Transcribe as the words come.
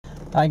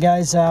Hi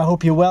guys, I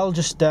hope you're well.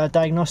 Just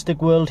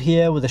Diagnostic World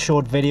here with a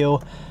short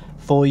video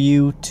for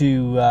you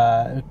to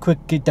a quick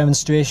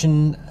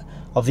demonstration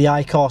of the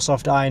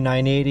iCarSoft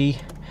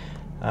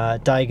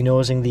i980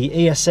 diagnosing the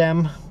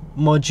ESM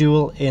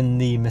module in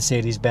the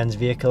Mercedes-Benz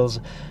vehicles.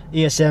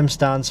 ESM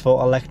stands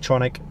for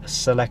Electronic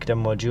Selector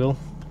Module.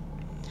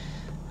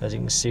 As you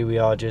can see, we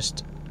are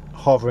just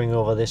hovering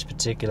over this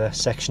particular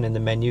section in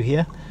the menu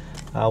here.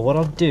 What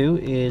I'll do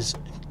is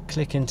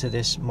click into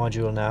this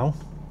module now.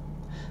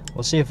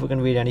 We'll see if we can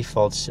read any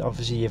faults.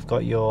 Obviously you've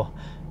got your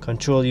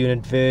control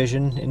unit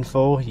version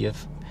info,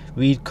 you've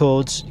read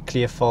codes,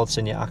 clear faults,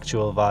 and your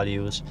actual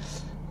values.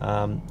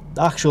 The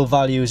actual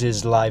values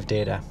is live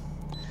data.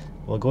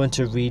 We'll go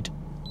into read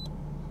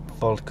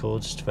fault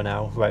codes for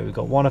now. Right, we've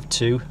got one of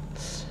two.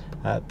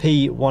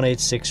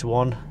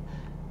 P1861,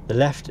 the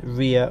left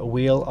rear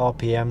wheel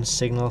RPM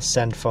signal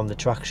sent from the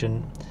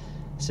traction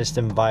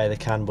system via the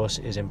CAN bus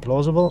is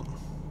implausible.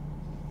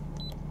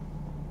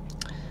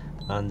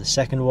 And the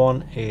second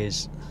one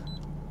is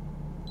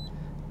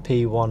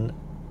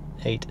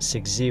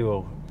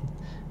P1860,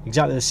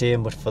 exactly the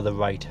same but for the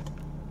right.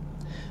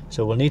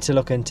 So we'll need to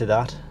look into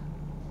that.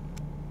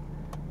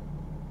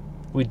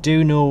 I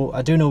do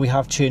know we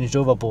have changed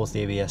over both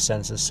the ABS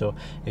sensors, so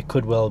it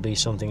could well be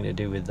something to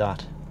do with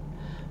that.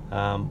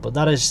 But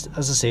that is,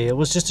 as I say, it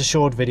was just a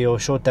short video, a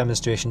short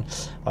demonstration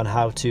on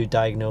how to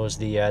diagnose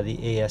the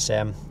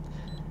ESM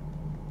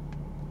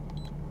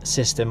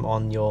system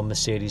on your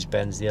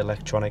Mercedes-Benz, the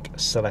electronic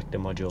selector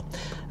module.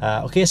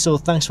 Okay, so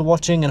thanks for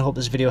watching and I hope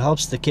this video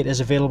helps. The kit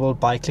is available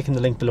by clicking the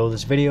link below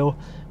this video,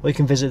 or you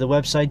can visit the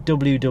website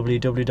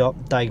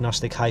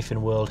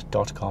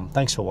www.diagnostic-world.com.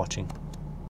 Thanks for watching.